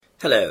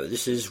Hello,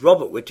 this is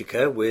Robert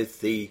Whittaker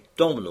with the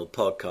Abdominal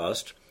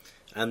Podcast,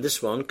 and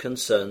this one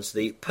concerns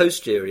the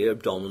posterior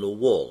abdominal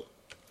wall.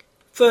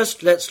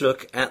 First, let's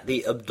look at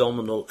the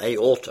abdominal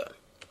aorta.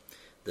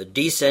 The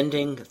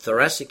descending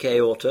thoracic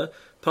aorta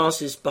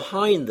passes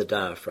behind the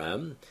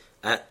diaphragm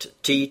at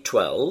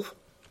T12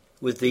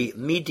 with the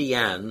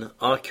median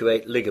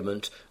arcuate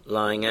ligament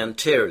lying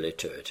anteriorly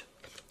to it.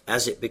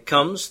 As it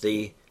becomes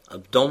the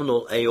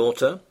abdominal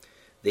aorta,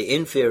 the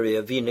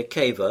inferior vena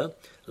cava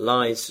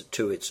lies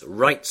to its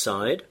right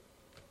side,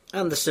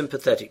 and the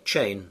sympathetic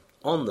chain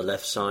on the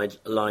left side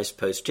lies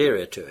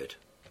posterior to it.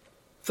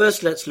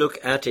 First, let's look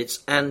at its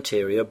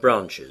anterior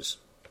branches.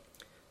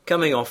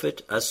 Coming off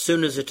it, as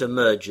soon as it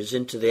emerges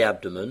into the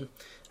abdomen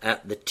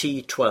at the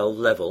T12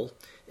 level,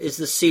 is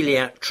the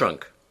celiac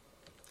trunk.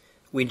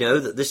 We know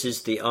that this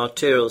is the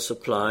arterial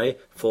supply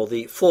for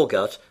the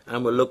foregut,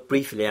 and we'll look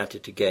briefly at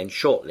it again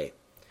shortly.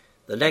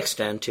 The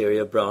next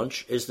anterior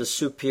branch is the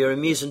superior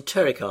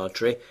mesenteric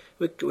artery,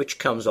 which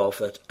comes off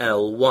at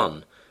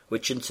L1,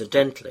 which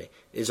incidentally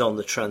is on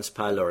the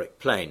transpyloric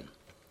plane.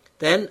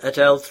 Then at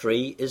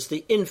L3 is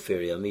the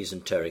inferior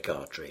mesenteric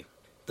artery.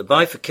 The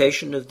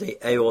bifurcation of the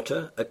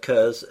aorta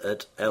occurs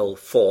at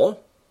L4,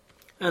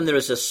 and there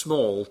is a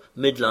small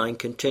midline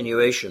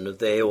continuation of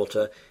the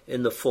aorta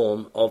in the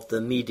form of the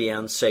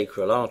median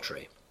sacral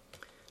artery.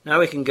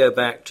 Now we can go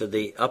back to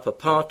the upper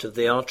part of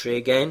the artery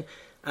again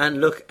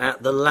and look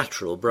at the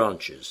lateral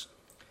branches.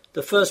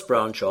 The first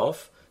branch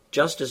off,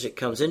 just as it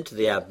comes into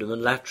the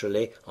abdomen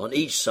laterally on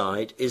each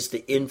side, is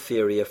the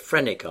inferior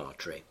phrenic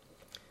artery.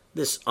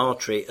 This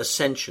artery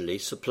essentially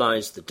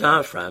supplies the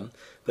diaphragm,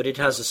 but it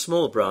has a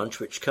small branch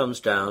which comes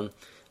down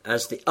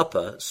as the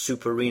upper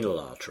suprarenal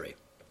artery.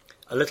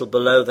 A little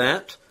below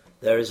that,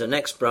 there is a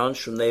next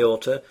branch from the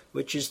aorta,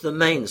 which is the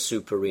main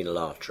suprarenal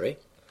artery,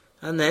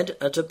 and then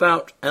at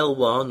about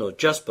L1 or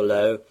just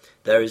below,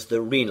 there is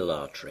the renal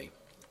artery.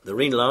 The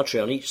renal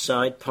artery on each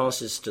side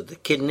passes to the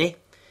kidney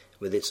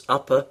with its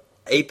upper,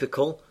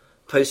 apical,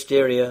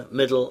 posterior,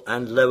 middle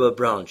and lower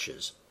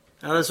branches.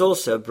 And there's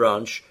also a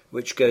branch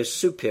which goes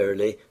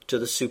superiorly to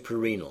the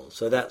suprarenal.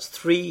 So that's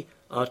three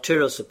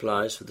arterial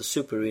supplies for the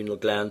suprarenal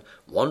gland,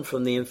 one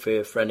from the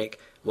inferior phrenic,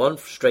 one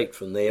straight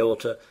from the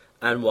aorta,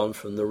 and one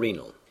from the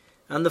renal.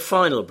 And the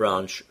final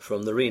branch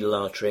from the renal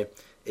artery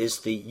is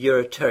the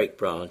ureteric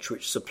branch,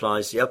 which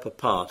supplies the upper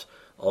part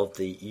of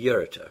the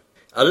ureter.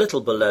 A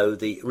little below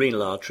the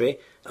renal artery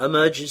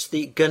emerges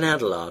the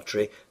gonadal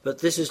artery, but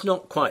this is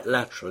not quite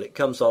lateral. It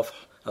comes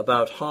off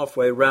about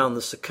halfway round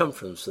the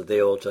circumference of the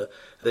aorta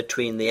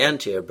between the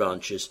anterior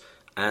branches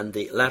and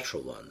the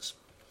lateral ones.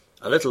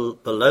 A little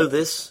below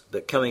this,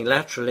 but coming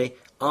laterally,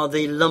 are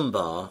the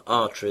lumbar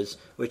arteries,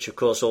 which of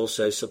course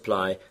also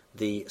supply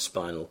the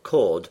spinal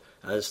cord,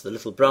 as the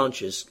little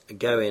branches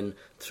go in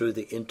through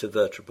the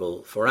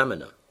intervertebral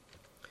foramina.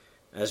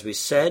 As we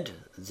said,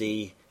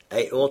 the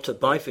aorta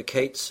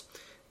bifurcates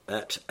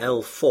at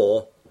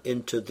L4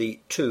 into the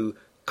two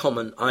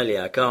common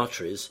iliac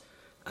arteries,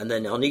 and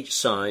then on each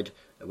side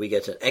we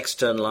get an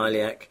external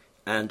iliac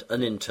and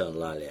an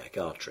internal iliac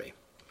artery.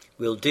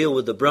 We'll deal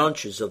with the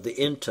branches of the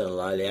internal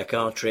iliac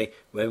artery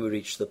when we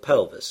reach the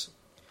pelvis.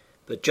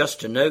 But just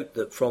to note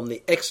that from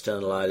the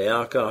external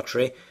iliac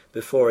artery,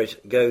 before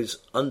it goes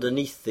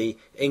underneath the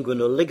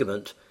inguinal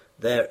ligament,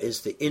 there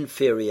is the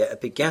inferior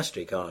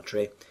epigastric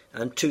artery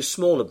and two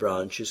smaller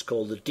branches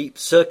called the deep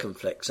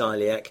circumflex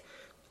iliac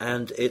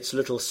and its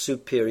little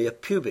superior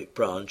pubic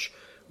branch,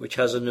 which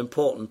has an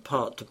important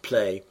part to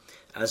play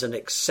as an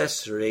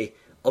accessory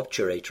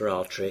obturator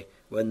artery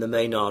when the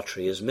main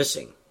artery is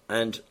missing.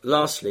 And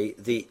lastly,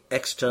 the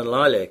external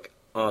iliac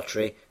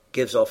artery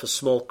gives off a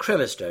small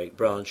cremasteric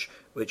branch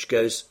which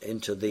goes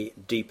into the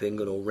deep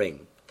inguinal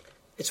ring.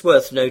 It's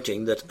worth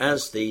noting that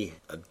as the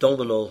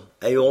abdominal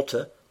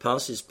aorta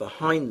passes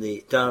behind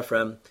the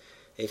diaphragm,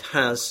 it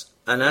has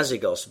an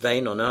azygos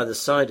vein on either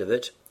side of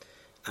it,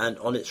 and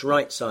on its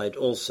right side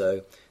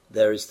also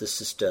there is the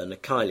cisterna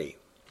chyli.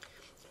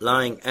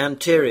 Lying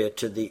anterior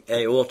to the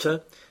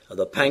aorta are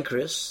the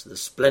pancreas, the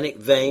splenic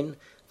vein,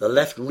 the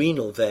left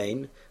renal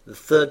vein, the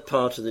third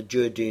part of the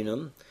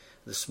duodenum,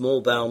 the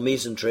small bowel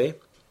mesentery,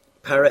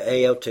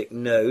 para-aortic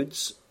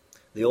nodes,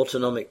 the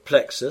autonomic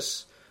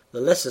plexus,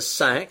 the lesser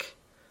sac,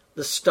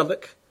 the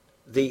stomach,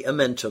 the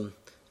omentum,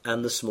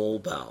 and the small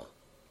bowel.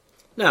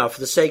 Now, for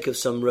the sake of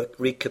some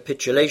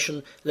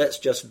recapitulation, let's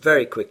just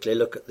very quickly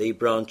look at the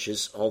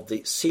branches of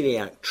the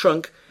celiac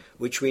trunk,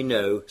 which we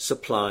know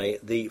supply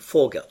the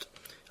foregut.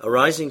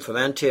 Arising from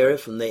anterior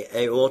from the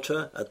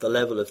aorta at the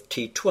level of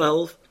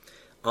T12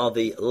 are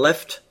the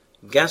left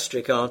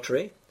gastric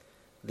artery,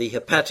 the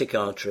hepatic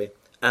artery,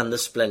 and the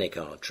splenic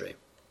artery.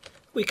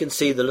 We can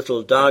see the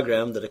little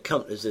diagram that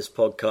accompanies this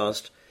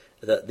podcast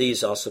that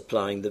these are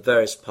supplying the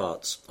various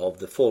parts of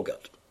the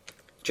foregut,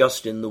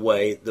 just in the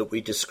way that we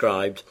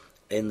described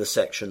in the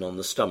section on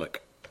the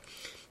stomach.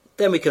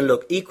 Then we can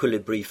look equally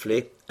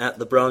briefly at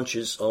the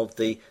branches of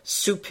the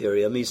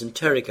superior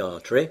mesenteric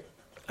artery,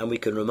 and we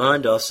can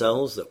remind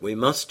ourselves that we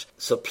must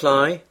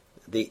supply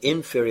the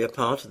inferior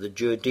part of the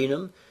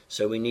duodenum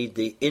So we need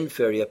the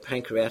inferior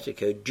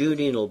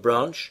pancreatico-duodenal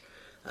branch,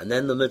 and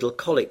then the middle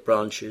colic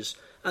branches,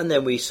 and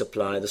then we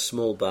supply the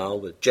small bowel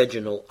with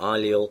jejunal,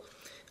 ileal,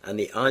 and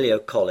the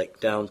ileocolic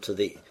down to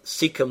the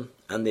cecum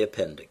and the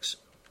appendix,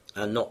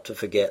 and not to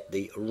forget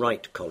the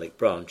right colic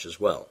branch as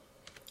well.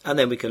 And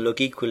then we can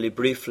look equally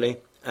briefly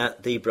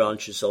at the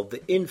branches of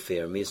the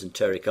inferior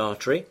mesenteric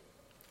artery,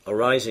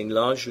 arising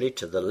largely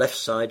to the left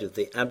side of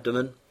the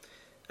abdomen,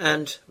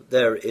 and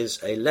there is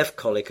a left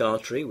colic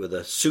artery with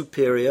a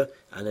superior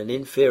and an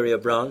inferior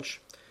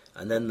branch,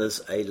 and then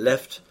there's a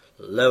left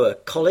lower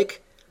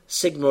colic,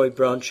 sigmoid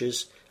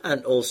branches,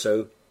 and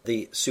also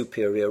the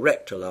superior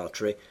rectal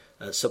artery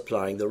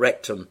supplying the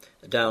rectum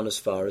down as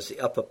far as the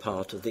upper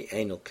part of the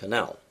anal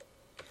canal.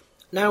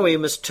 Now we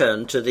must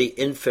turn to the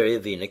inferior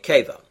vena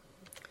cava.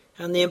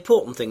 And the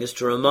important thing is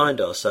to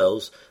remind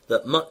ourselves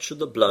that much of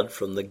the blood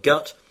from the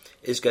gut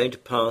is going to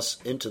pass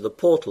into the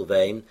portal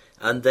vein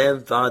and then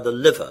via the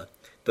liver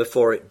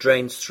before it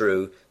drains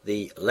through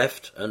the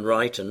left and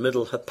right and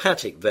middle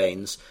hepatic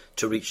veins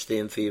to reach the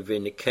inferior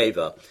vena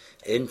cava,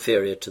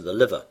 inferior to the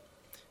liver.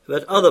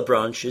 But other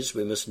branches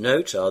we must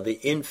note are the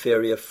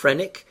inferior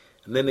phrenic,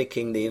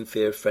 mimicking the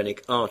inferior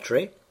phrenic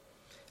artery,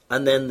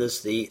 and then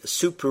there's the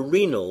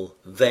suprarenal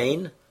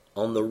vein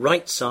on the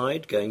right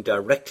side going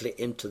directly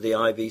into the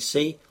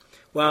IVC,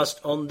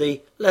 whilst on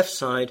the left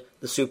side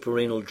the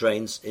suprarenal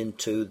drains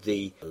into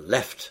the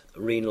left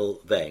renal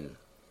vein.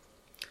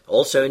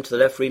 Also into the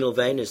left renal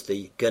vein is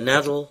the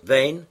gonadal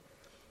vein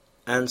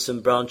and some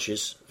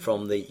branches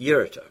from the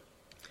ureter,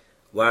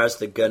 whereas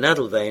the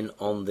gonadal vein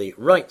on the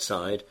right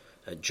side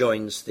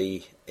joins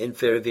the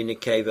inferior vena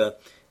cava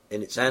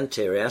in its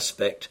anterior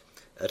aspect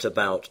at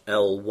about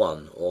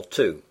L1 or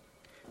 2.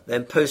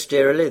 Then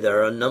posteriorly there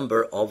are a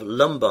number of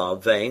lumbar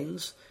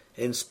veins,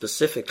 in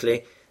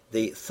specifically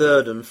the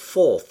third and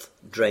fourth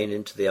drain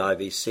into the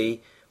IVC,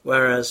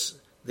 whereas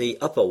the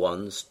upper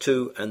ones,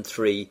 2 and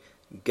 3,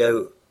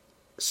 go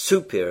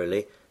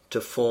superiorly to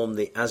form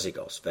the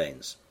azygos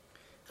veins.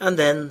 And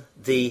then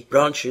the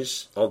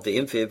branches of the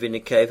inferior vena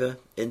cava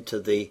into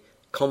the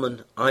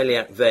common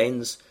iliac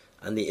veins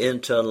and the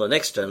internal and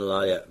external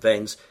iliac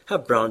veins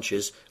have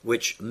branches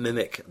which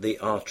mimic the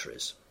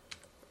arteries.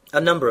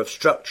 A number of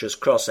structures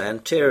cross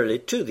anteriorly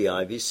to the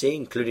IVC,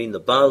 including the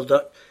bile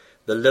duct,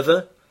 the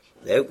liver,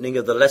 the opening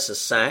of the lesser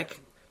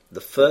sac,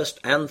 the first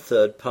and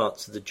third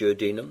parts of the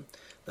duodenum,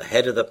 the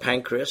head of the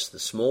pancreas, the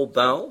small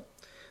bowel,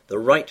 the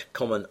right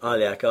common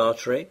iliac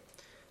artery,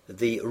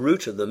 the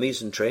root of the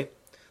mesentery,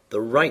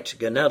 the right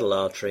gonadal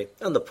artery,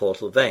 and the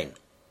portal vein.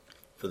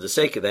 For the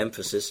sake of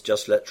emphasis,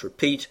 just let's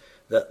repeat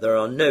that there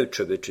are no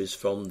tributaries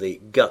from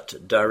the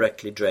gut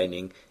directly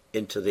draining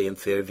into the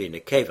inferior vena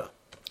cava.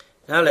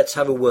 Now let's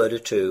have a word or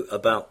two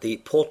about the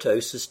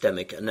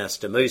portosystemic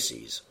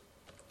anastomoses.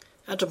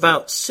 At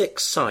about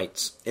 6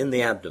 sites in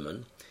the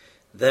abdomen,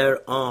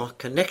 there are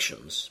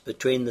connections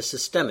between the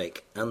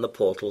systemic and the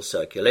portal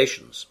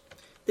circulations.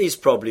 These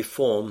probably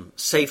form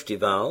safety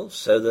valves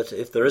so that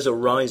if there is a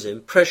rise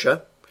in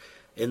pressure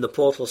in the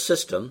portal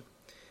system,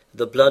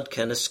 the blood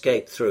can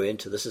escape through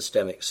into the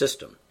systemic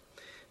system.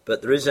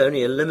 But there is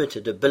only a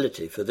limited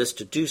ability for this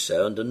to do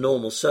so under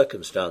normal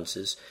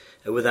circumstances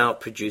without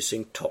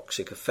producing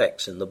toxic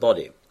effects in the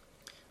body.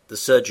 The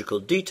surgical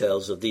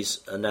details of these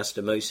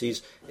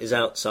anastomoses is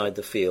outside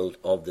the field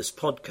of this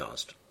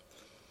podcast.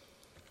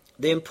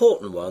 The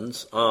important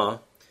ones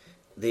are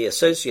the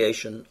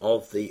association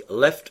of the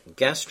left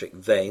gastric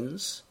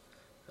veins,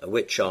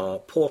 which are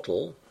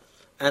portal,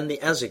 and the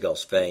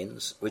azygos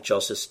veins, which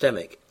are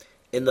systemic,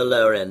 in the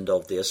lower end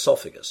of the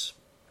esophagus.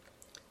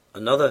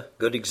 Another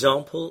good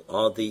example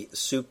are the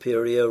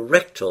superior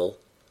rectal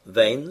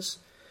veins,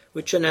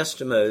 which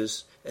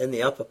anastomose in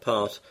the upper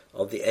part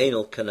of the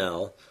anal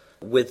canal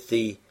with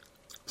the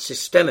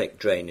systemic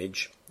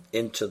drainage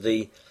into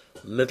the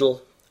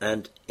middle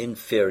and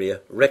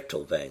inferior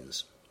rectal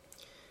veins.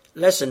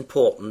 Less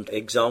important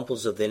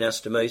examples of the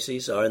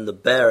anastomoses are in the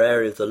bare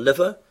area of the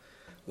liver,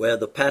 where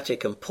the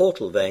hepatic and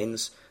portal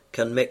veins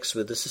can mix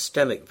with the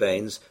systemic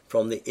veins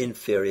from the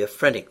inferior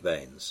phrenic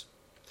veins.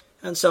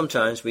 And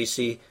sometimes we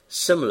see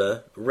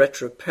similar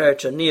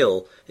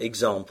retroperitoneal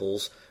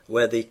examples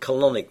where the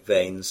colonic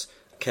veins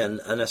can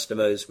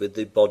anastomose with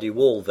the body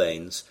wall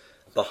veins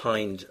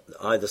behind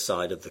either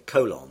side of the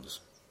colons.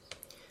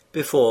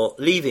 Before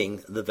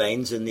leaving the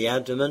veins in the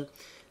abdomen,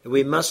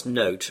 we must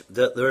note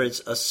that there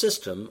is a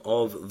system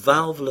of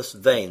valvulus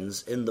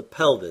veins in the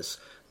pelvis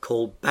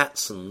called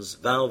Batson's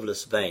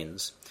valvulus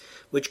veins,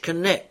 which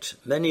connect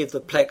many of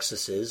the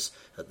plexuses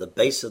at the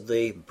base of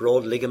the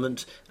broad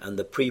ligament and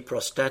the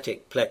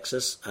preprostatic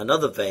plexus and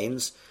other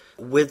veins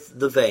with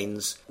the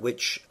veins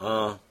which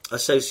are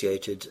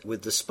associated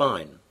with the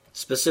spine.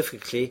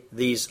 Specifically,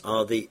 these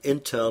are the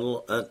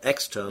internal and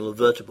external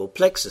vertebral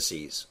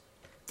plexuses.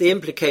 The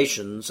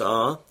implications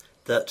are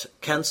that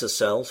cancer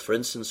cells, for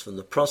instance from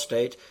the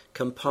prostate,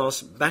 can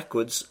pass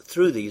backwards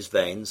through these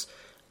veins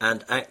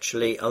and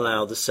actually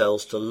allow the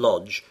cells to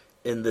lodge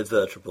in the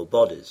vertebral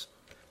bodies.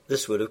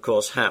 This would, of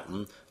course,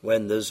 happen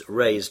when there's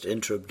raised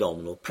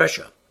intra-abdominal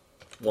pressure.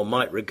 One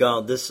might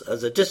regard this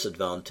as a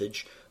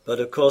disadvantage, but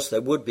of course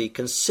there would be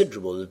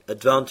considerable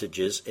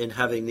advantages in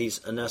having these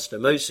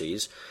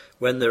anastomoses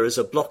when there is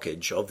a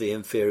blockage of the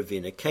inferior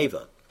vena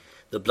cava.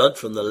 The blood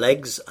from the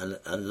legs and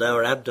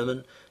lower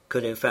abdomen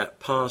could in fact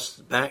pass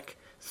back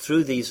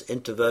through these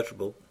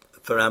intervertebral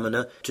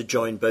foramina to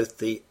join both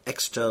the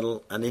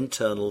external and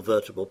internal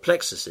vertebral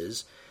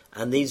plexuses,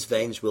 and these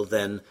veins will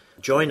then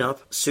join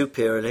up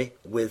superiorly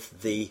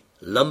with the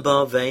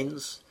lumbar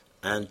veins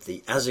and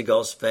the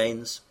azygos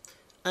veins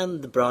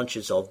and the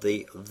branches of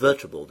the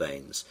vertebral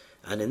veins,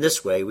 and in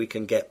this way we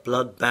can get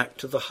blood back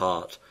to the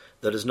heart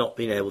that has not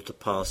been able to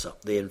pass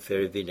up the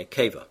inferior vena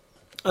cava.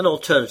 An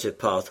alternative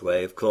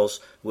pathway, of course,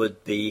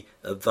 would be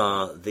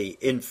via the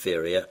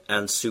inferior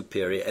and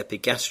superior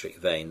epigastric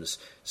veins.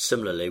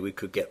 Similarly, we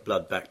could get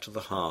blood back to the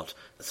heart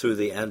through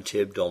the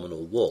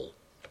anti-abdominal wall.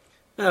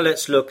 Now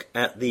let's look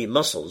at the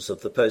muscles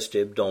of the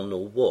posterior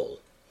abdominal wall.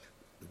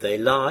 They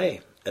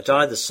lie at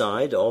either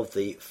side of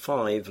the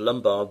 5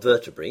 lumbar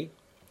vertebrae,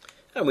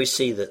 and we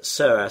see that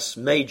psoas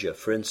major,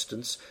 for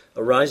instance,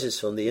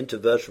 arises from the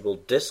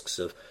intervertebral discs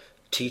of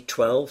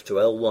T12 to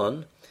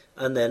L1,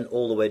 and then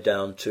all the way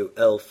down to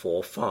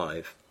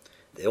L4-5.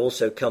 It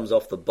also comes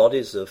off the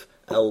bodies of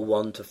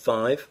L1 to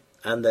 5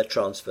 and their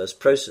transverse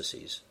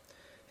processes.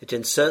 It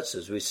inserts,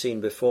 as we've seen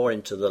before,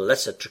 into the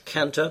lesser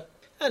trochanter,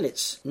 and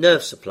its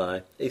nerve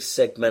supply is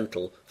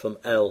segmental from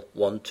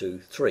L1 to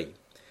 3.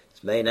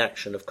 Its main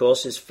action, of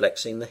course, is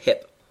flexing the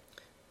hip.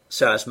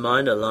 Psoas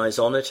minor lies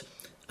on it,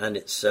 and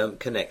its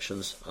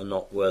connections are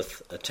not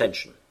worth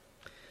attention.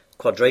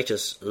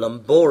 Quadratus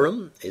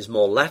lumborum is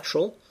more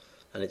lateral,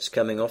 and it's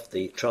coming off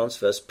the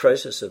transverse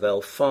process of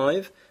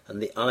L5 and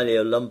the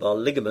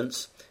iliolumbar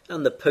ligaments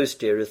and the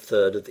posterior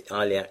third of the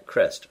iliac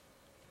crest.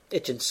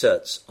 It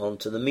inserts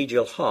onto the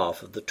medial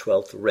half of the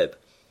 12th rib.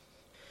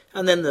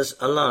 And then there's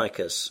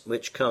iliacus,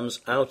 which comes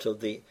out of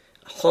the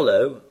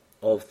hollow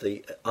of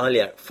the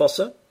iliac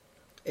fossa.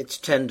 Its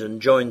tendon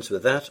joins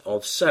with that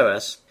of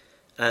psoas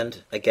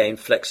and again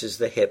flexes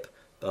the hip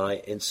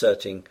by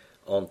inserting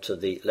onto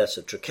the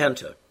lesser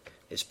trochanter.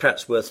 It's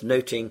perhaps worth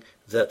noting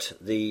that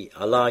the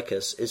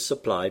iliacus is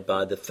supplied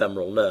by the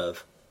femoral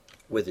nerve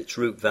with its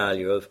root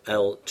value of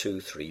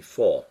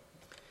L234.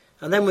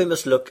 And then we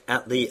must look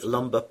at the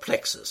lumbar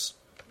plexus.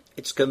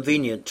 It's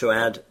convenient to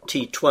add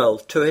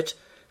T12 to it,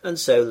 and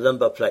so the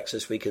lumbar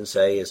plexus we can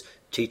say is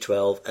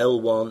T12,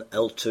 L1,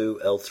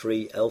 L2,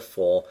 L3,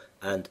 L4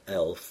 and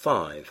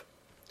L5.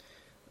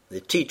 The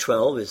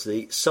T12 is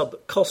the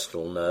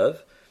subcostal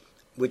nerve,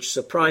 which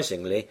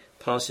surprisingly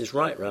passes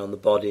right round the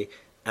body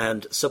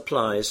and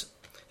supplies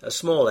a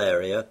small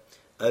area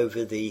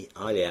over the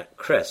iliac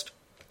crest.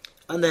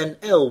 And then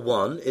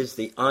L1 is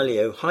the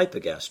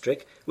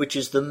iliohypogastric, which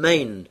is the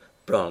main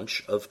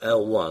branch of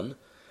L1,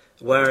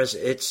 whereas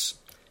its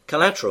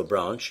collateral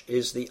branch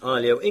is the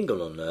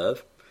ilioinguinal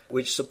nerve,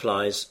 which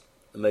supplies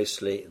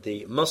mostly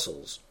the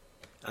muscles.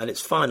 And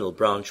its final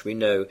branch we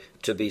know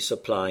to be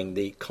supplying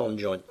the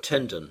conjoint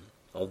tendon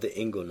of the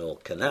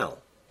inguinal canal.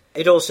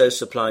 It also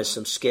supplies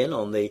some skin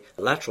on the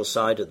lateral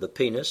side of the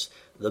penis,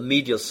 the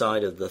medial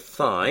side of the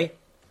thigh,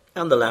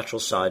 and the lateral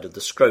side of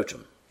the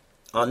scrotum.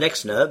 Our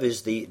next nerve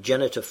is the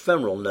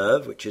genitofemoral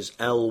nerve, which is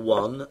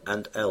L1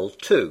 and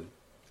L2.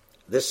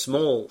 This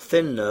small,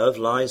 thin nerve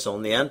lies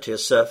on the anterior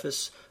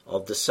surface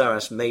of the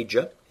psoas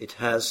major. It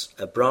has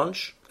a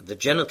branch, the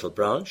genital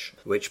branch,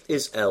 which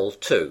is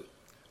L2,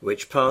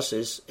 which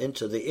passes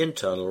into the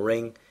internal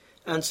ring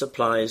and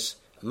supplies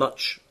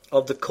much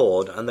of the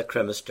cord and the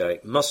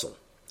cremasteric muscle.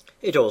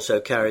 It also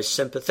carries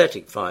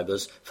sympathetic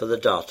fibres for the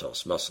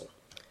dartos muscle.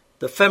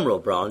 The femoral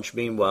branch,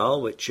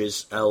 meanwhile, which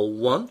is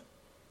L1,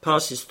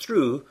 passes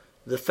through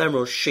the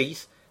femoral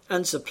sheath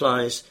and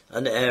supplies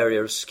an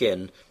area of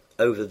skin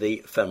over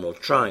the femoral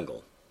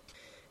triangle.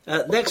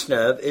 Next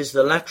nerve is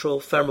the lateral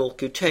femoral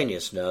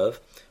cutaneous nerve,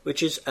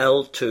 which is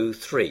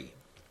L2-3.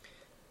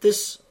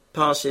 This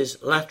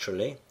passes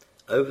laterally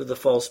over the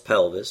false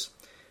pelvis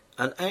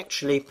and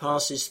actually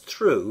passes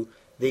through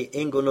the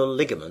inguinal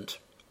ligament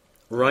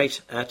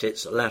right at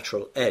its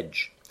lateral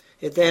edge.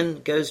 It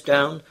then goes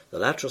down the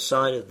lateral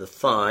side of the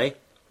thigh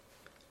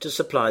to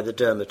supply the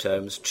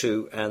dermatomes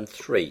 2 and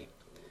 3.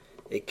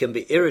 It can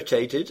be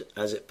irritated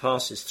as it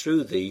passes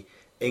through the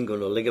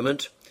inguinal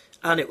ligament,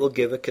 and it will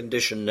give a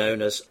condition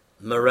known as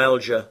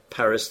meralgia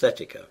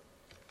paresthetica.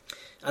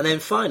 And then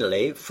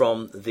finally,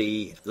 from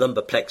the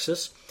lumbar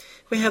plexus,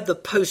 we have the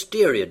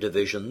posterior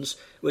divisions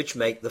which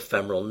make the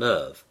femoral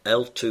nerve,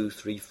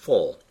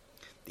 L2-3-4.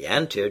 The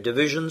anterior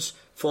divisions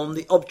form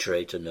the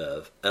obturator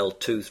nerve,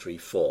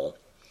 L2-3-4.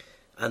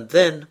 And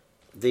then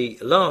the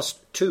last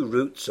 2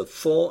 roots of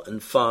 4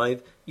 and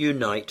 5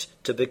 unite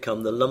to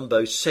become the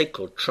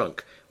lumbosacral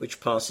trunk, which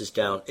passes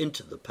down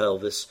into the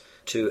pelvis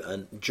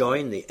to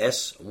join the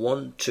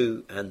S1,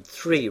 2 and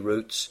 3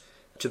 roots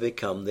to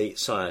become the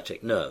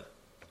sciatic nerve.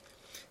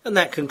 And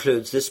that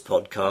concludes this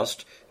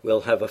podcast.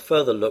 We'll have a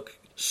further look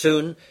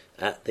soon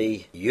at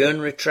the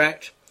urinary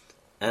tract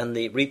and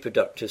the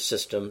reproductive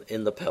system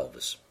in the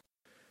pelvis.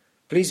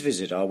 Please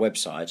visit our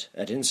website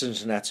at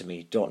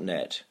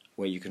incidentanatomy.net,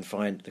 where you can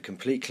find the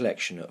complete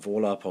collection of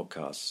all our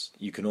podcasts.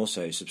 You can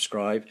also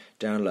subscribe,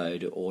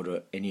 download, or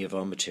order any of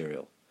our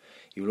material.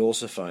 You will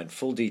also find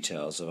full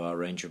details of our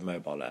range of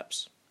mobile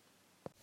apps.